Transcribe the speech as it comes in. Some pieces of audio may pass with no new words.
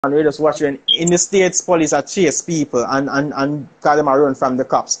we just watching in the States police are chase people and call them a run from the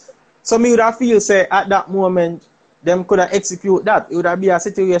cops. So me would have feel say at that moment them could have execute that. It would have be a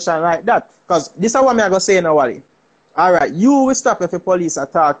situation like that. Because this is what me I go say now, Wally. Alright, you will stop if the police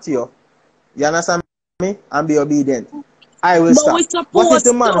attack to you. You understand me? And be obedient. I will But we stop. What if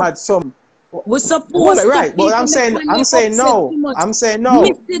the man had some we're supposed right, but I'm saying no. I'm saying no.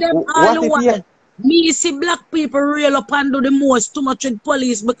 Me see them all What if you Me see black people rail up and do the most too much with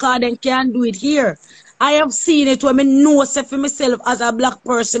police because they can't do it here. I have seen it when I know say for myself as a black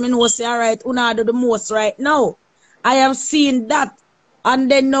person, I know say alright, una do the most right now. I have seen that. And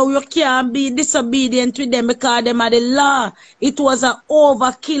then now you can't be disobedient with them because them are the law. It was an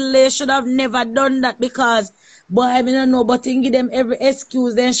overkill. They should have never done that because boy, I mean, I don't know, but they give them every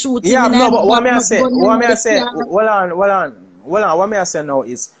excuse, then shoot him. Yeah, no, but what may I say? Hold on. What may I say now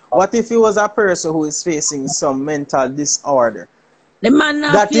is, what if he was a person who is facing some mental disorder? The man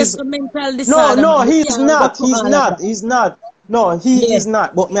now face some mental disorder. No, he's not. No, he is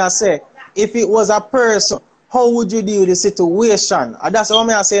not. But may I say, if it was a person, how would you deal with the situation? And that's what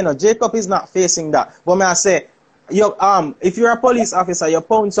may I say. No, Jacob is not facing that. But may I say, if you're a police officer, you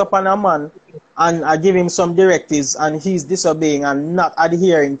pounce up on a man and give him some directives and he's disobeying and not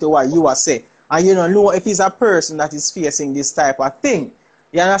adhering to what you are saying. And you don't know if he's a person that is facing this type of thing.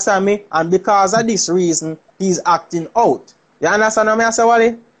 You understand me? And because of this reason, he's acting out. You understand what I say,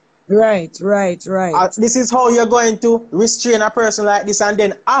 Wally? Right. This is how you're going to restrain a person like this, and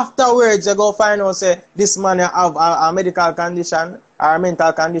then afterwards you go find out say this man have a medical condition or a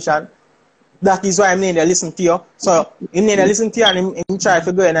mental condition. That is why I need to listen to you. So you need to listen to you and him try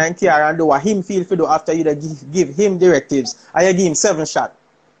to go in and care and do what him feel to do after you give him directives and you give him 7 shots.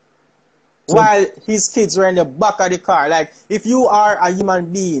 While his kids were in the back of the car. Like if you are a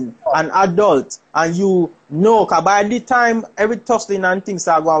human being, an adult, and you know, cause by the time every tussling and things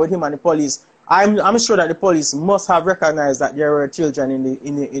are going with him and the police, I'm sure that the police must have recognized that there were children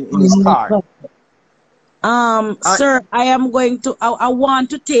in his car. Sir, I am going to. I want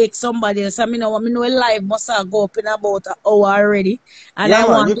to take somebody else. I mean, a live must have go up in about an hour already, and I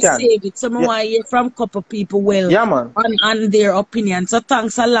want to save it. So I want to hear from a couple people on their opinion. So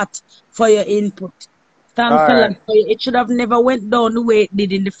thanks a lot for your input. Thanks a lot for it. Should have never went down the way it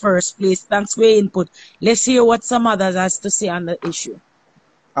did in the first place. Thanks for your input. Let's hear what some others has to say on the issue.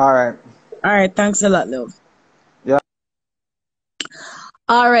 All right. Thanks a lot, love. Yeah.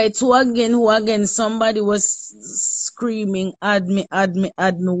 All right. Who again? Somebody was screaming, add me,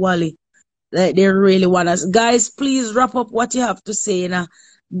 Wally. Like they really want us. Guys, please wrap up what you have to say in a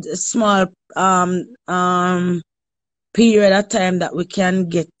small period of time that we can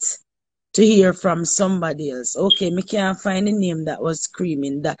get to hear from somebody else. Okay, me can't find the name that was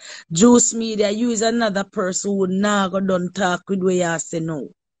screaming that. Juice Media, you is another person who now go done talk with where you say no.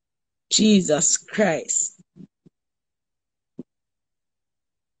 Jesus Christ.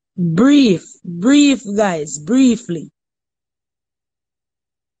 Brief, guys, briefly.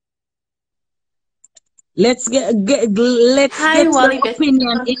 Let's get Wally your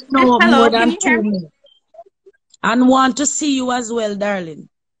opinion in no more than 2 minutes. And want to see you as well, darling.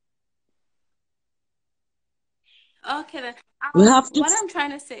 Okay, then. We have to. What I'm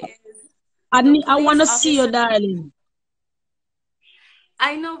trying to say is, I want to see you, darling.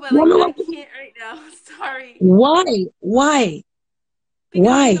 I know, but like, I can't right now. Sorry. Why? Because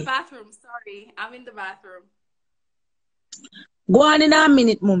I'm in the bathroom. Sorry, I'm in the bathroom. Go on in a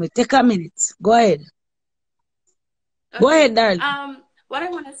minute, mommy. Take a minute. Go ahead. Okay. Go ahead, darling. What I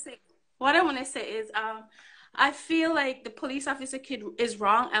want to say is, I feel like the police officer kid is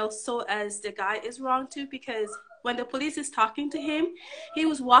wrong, also as the guy is wrong too, because when the police is talking to him, he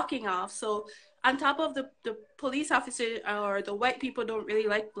was walking off. So on top of the police officer or the white people don't really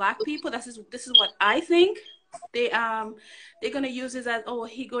like black people. This is what I think. They're gonna use this as, oh,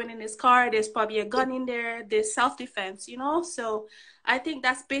 he going in his car, there's probably a gun in there, there's self-defense, you know. So I think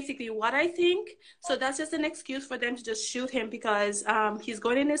that's basically what I think. So that's just an excuse for them to just shoot him because he's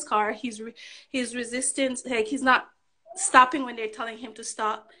going in his car, he's resistant, like he's not stopping when they're telling him to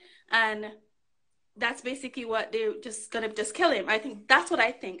stop, and that's basically what they're just gonna kill him. I think that's what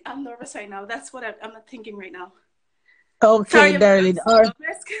I think. I'm nervous right now. That's what I'm not thinking right now. Okay, sorry, darling.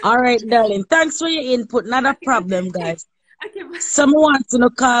 All right, darling. Thanks for your input. Not a problem, guys. Someone wants to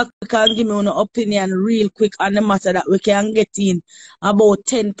call and give me an opinion real quick on the matter that we can get in about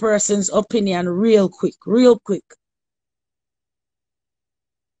 10 persons' opinion real quick.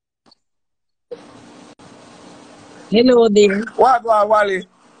 Hello there. What going, Wally?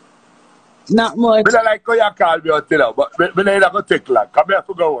 Not much. I don't like how you call me out there, but I don't go take long. Come here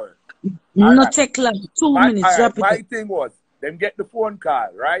to go work. Not take long. 2 minutes. My thing was, them get the phone call,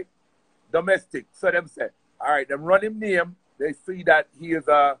 right? Domestic. So them say, all right, them run him name. They see that he is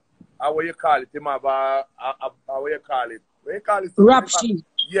what you call it? Him have what you call it? What you call it? Rap sheet.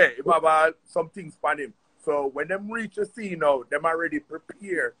 Yeah, him have some things for him. So when them reach the scene now, them already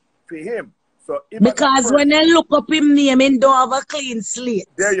prepare for him. So because when they look up him name, he don't have a clean slate.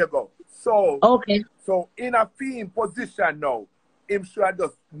 There you go. So okay. So in a fiend position now, him should have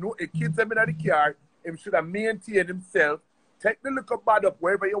just know the kids them in the car, him should have maintained himself, take the look bad up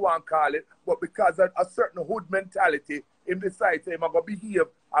wherever you want to call it, but because of a certain hood mentality, him decide him I'm gonna behave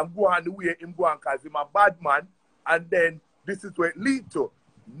and go on the way him go on cause him a bad man, and then this is where it lead to.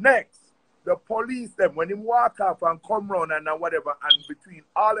 Next, the police them when him walk off and come round and whatever, and between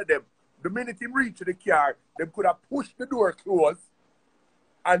all of them, the minute him reach the car, they could have pushed the door closed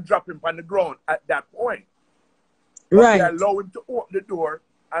and drop him on the ground at that point. Right. They allow him to open the door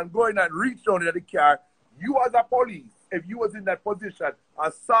and go in and reach down into the car. You as a police, if you was in that position,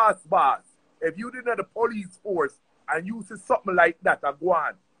 a sauce boss, if you didn't have the police force and you see something like that and go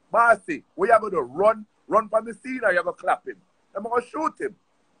on, bossy, what you going to run from the scene or you going to clap him? I'm going to shoot him.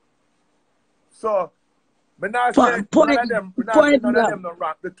 So, none of them not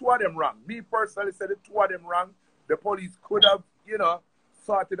wrong. The two of them wrong. Me personally said the two of them wrong. The police could have,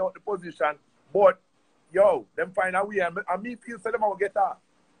 sorted out the position, but yo, them find a way, and me feel so them will get off.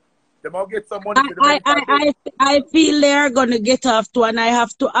 Them will get some money. I feel they're gonna get off too, and I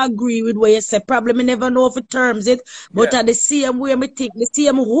have to agree with what you say. Probably me never know if it terms it, but at the same way me think the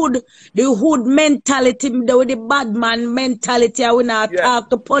same the hood mentality, the bad man mentality. I will not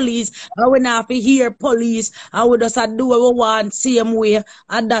talk to police. I will not hear police. I will just do what we want same way,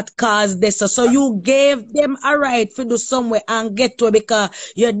 and that cause this. So you gave them a right to do somewhere and get to it because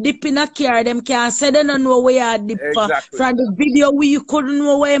you're dip in a car. Them can't say they don't know where you dip for. From the video we couldn't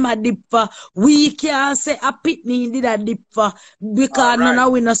know where you dip for. We can't say a pitney did a dip for because none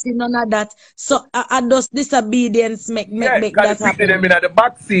of we not see none of that. So I just disobedience make that happen. Them in the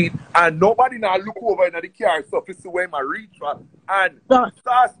back seat and nobody now look over in the car so to see where my reach for. And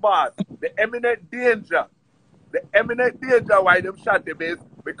Stars Boss, the eminent danger why them shot him is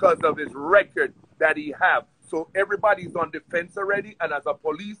because of his record that he have. So everybody's on defense already, and as a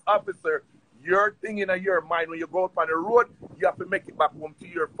police officer, your thing in your mind when you go out on the road, you have to make it back home to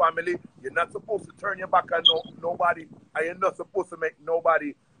your family. You're not supposed to turn your back on nobody, and you're not supposed to make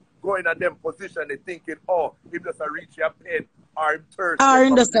nobody go in a them position and thinking, oh, if just a reach your pen or him thirsty. Or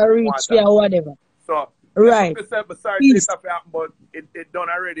him just a reach or whatever. So, right. Sorry this have happened, but it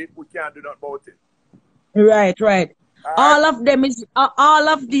done already. We can't do nothing about it. Right. All of them is all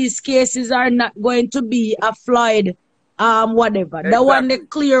of these cases are not going to be a Floyd whatever. Exactly. The one that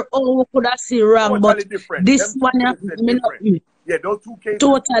clear we could have seen wrong, totally but different. This them one yeah, those two cases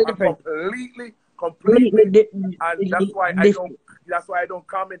totally are different. completely different. And that's why I don't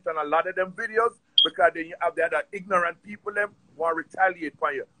comment on a lot of them videos, because then you have the other ignorant people them want to retaliate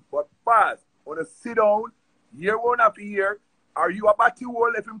for you. But fast, when you sit down, year one after year, are you a batty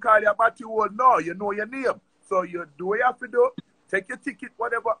wall? If him call you a batty wall, no, you know your name. So you do what you have to do, take your ticket,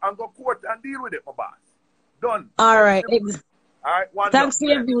 whatever, and go court and deal with it, my boss. Done. All right. All right. Thanks for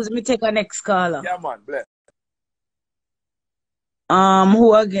your views. Let me take a next caller. Yeah, man. Bless.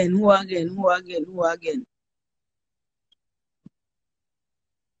 Who again?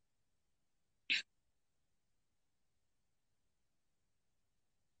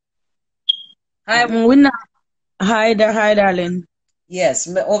 Hi, darling. Yes,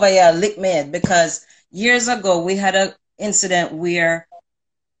 over here, lick me because years ago we had an incident where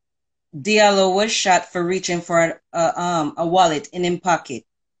Diallo was shot for reaching for a wallet in his pocket.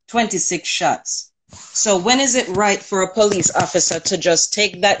 26 shots. So when is it right for a police officer to just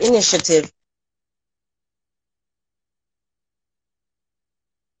take that initiative?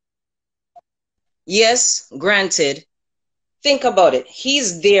 Yes, granted. Think about it.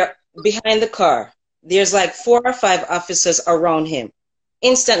 He's there behind the car. There's like 4 or 5 officers around him.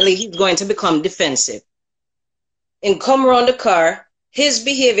 Instantly, he's going to become defensive. And come around the car, his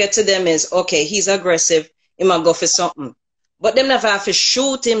behavior to them is, okay, he's aggressive, he might go for something. But them never have to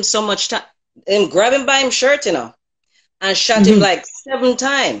shoot him so much time. And grab him by his shirt, and shot him like 7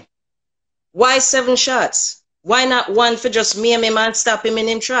 times. Why 7 shots? Why not one for just maim him and stop him in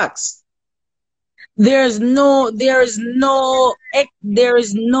him tracks? There is no valid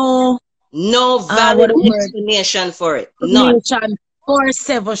explanation for it. None. For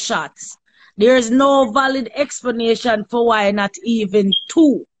 7 shots. There is no valid explanation for why not even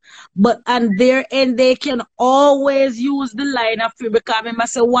 2. But on their end, they can always use the line of fear because remember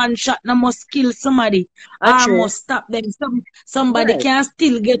say one shot no must kill somebody or True. must stop them. Somebody Right. can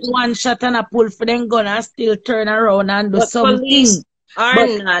still get one shot and a pull for them gun and still turn around and do But police something. are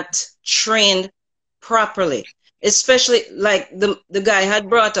But not trained properly. Especially like the guy had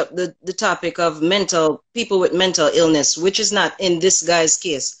brought up the topic of people with mental illness, which is not in this guy's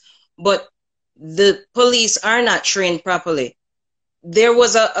case. But the police are not trained properly. There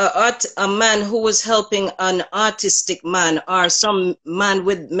was a man who was helping an autistic man or some man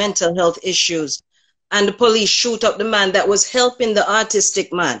with mental health issues, and the police shoot up the man that was helping the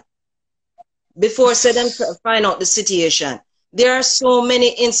autistic man before said them to find out the situation. There are so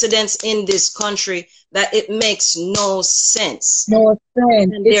many incidents in this country that it makes no sense. no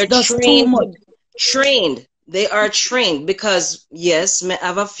sense. And It's they're just too much. trained. They are trained because, yes, I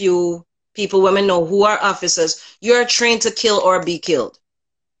have a few people women know who are officers. You're trained to kill or be killed.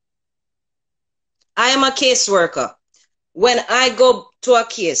 I am a caseworker. When I go to a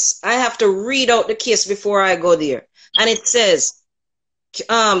case, I have to read out the case before I go there. And it says,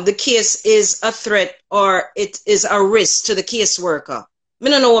 the case is a threat or it is a risk to the caseworker. Me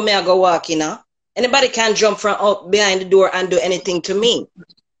don't know where I go walk, you know. Anybody can jump from out behind the door and do anything to me,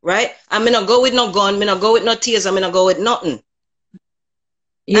 right? I'm not go with no gun, I'm not go with no tears, I'm not go with nothing.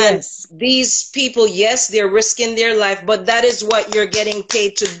 Yes. And these people, yes, they're risking their life, but that is what you're getting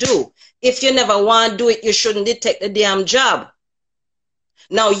paid to do. If you never want to do it, you shouldn't take the damn job.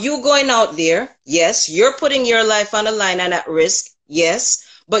 Now, you going out there, yes, you're putting your life on the line and at risk, yes,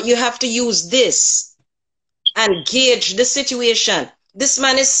 but you have to use this and gauge the situation. This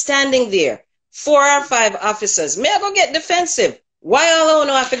man is standing there, 4 or 5 officers. May I go get defensive? Why alone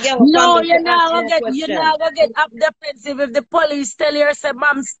I have to get up No, and you're ask not me gonna a get you're question? not gonna get up defensive if the police tell you say,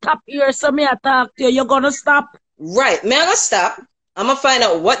 ma'am, stop here, so me I talk to you, you're gonna stop. Right. May I go stop? I'm gonna find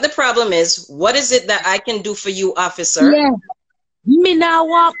out what the problem is. What is it that I can do for you, officer? Yeah. Me now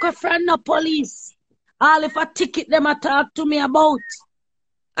walk with from no police. All if a ticket them a talk to me about.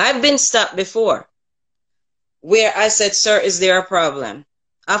 I've been stopped before where I said, sir, is there a problem?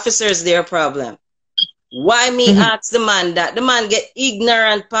 Officer, is there a problem? Why me ask the man that? The man get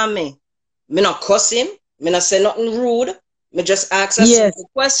ignorant for me. Me not cuss him. Me not say nothing rude. Me just ask a simple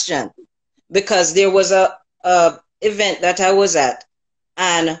question. Because there was a event that I was at.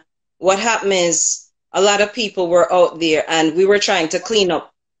 And what happened is a lot of people were out there and we were trying to clean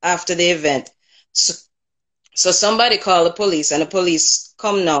up after the event. So somebody called the police and the police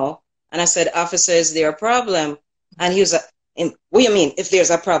come now. And I said, officer, is there a problem? And he was like, what do you mean if there's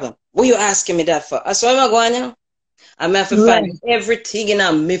a problem? What are you asking me that for? So I'm going, you know, I'm have to find everything in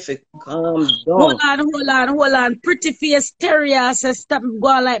a mythic. Calm down. Hold on. Pretty face terrier says stop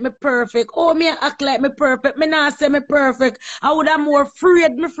going like me perfect. Oh, me act like me perfect. Me not say me perfect. I would have more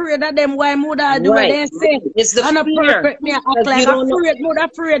afraid. Me afraid of them. Why would I do what they say? It's the I'm not fear. perfect. Me act like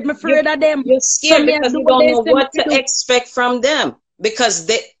afraid. Me afraid of them. You're scared so because you don't know what to expect from them. Because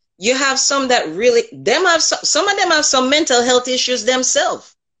you have some that really, some of them have some mental health issues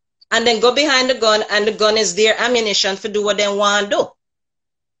themselves. And then go behind the gun, and the gun is their ammunition for do what they want to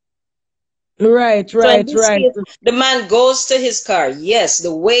do. Right. Case, the man goes to his car. Yes,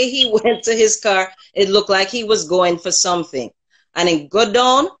 the way he went to his car, it looked like he was going for something. And he go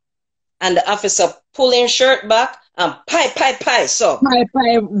down, and the officer pull his shirt back and pie. So right.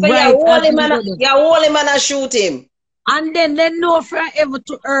 you hold him and shoot him. And then they know for ever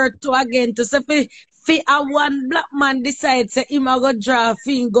to hurt to again to say fi a one black man decides say him a go draw a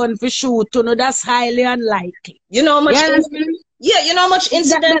fin gun for shoot, you know, that's highly unlikely. You know how much you know how much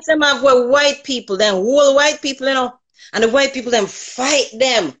incidents them have with white people, then whole white people, you know, and the white people then fight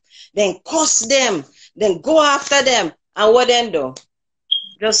them, then cuss them, then go after them. And what then do?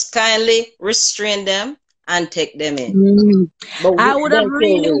 Just kindly restrain them and take them in. I would have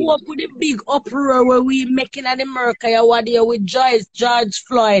really hoped with the big uproar where we making an America with George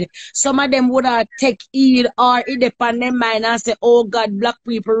Floyd. Some of them would have take heed or it upon their mind and say, oh God, black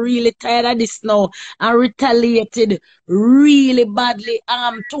people really tired of this now and retaliated really badly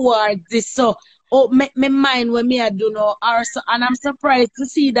towards this. So me mind when me I do know and I'm surprised to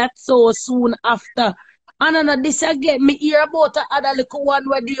see that so soon after. And I know this again, me hear about the other little one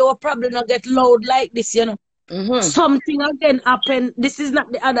where they will probably not get loud like this, you know. Something again happened. This is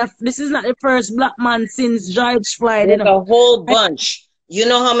not the first black man since George Floyd. There's a whole bunch. You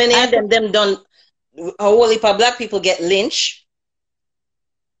know how many of them done a whole heap of black people get lynched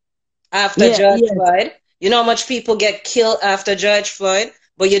after George Floyd. You know how much people get killed after George Floyd,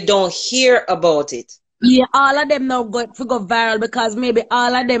 but you don't hear about it. Yeah, all of them now go to go viral because maybe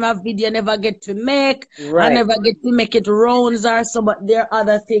all of them have video never get to make and Right. never get to make it rounds or so, but there are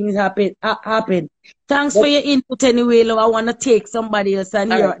other things happen. Thanks for But, your input anyway, love. I want to take somebody else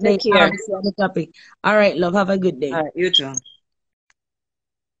and all hear right, what take they care. have to say on the topic. All right, love. Have a good day. All right, you too.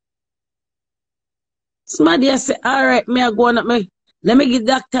 Somebody else say, all right, me I go on up me. Let me give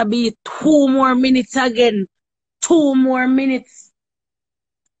Dr. B 2 more minutes again. 2 more minutes.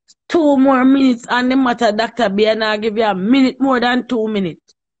 2 more minutes on the matter, Dr. B, and I'll give you a minute more than 2 minutes.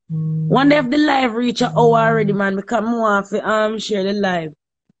 Wonder if the live reach an hour already, man. Because I want to share the live.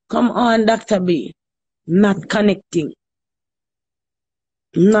 Come on, Dr. B. Not connecting.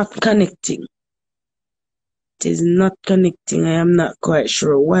 Not connecting. It is not connecting. I am not quite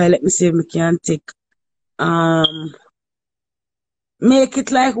sure why. Let me see if we can take make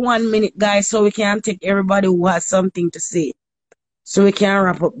it like 1 minute, guys, so we can take everybody who has something to say. So we can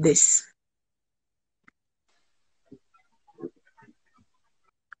wrap up this.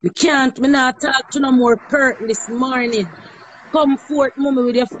 We can't, me not talk to no more Kurt this morning. Come forth, mommy,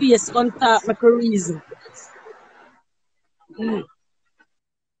 with your face contact, make a reason.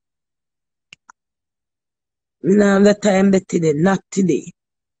 Now the time that today, not today.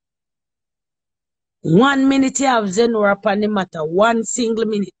 1 minute you have Zenora upon the matter, 1 single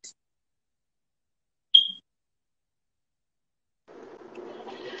minute.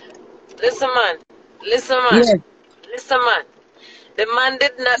 Listen, man. Listen, man. Yes. Listen, man. The man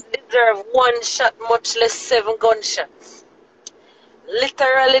did not deserve 1 shot, much less 7 gunshots.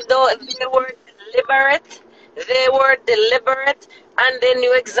 Literally, though, they were deliberate. They were deliberate, and they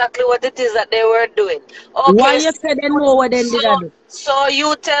knew exactly what it is that they were doing. Why Okay, you say they know what they did I do? so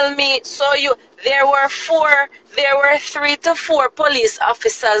you tell me, there were 3 to 4 police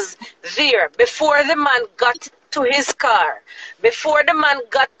officers there before the man got to his car, before the man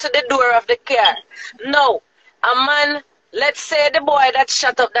got to the door of the car. No, a man, let's say the boy that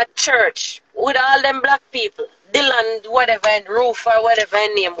shut up that church with all them black people, Dylan, whatever, and Roof or whatever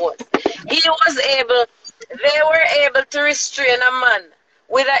his name was. They were able to restrain a man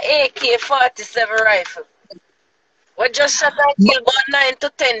with an AK-47 rifle. We just shot and killed about 9 to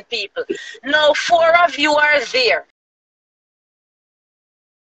 10 people. Now 4 of you are there.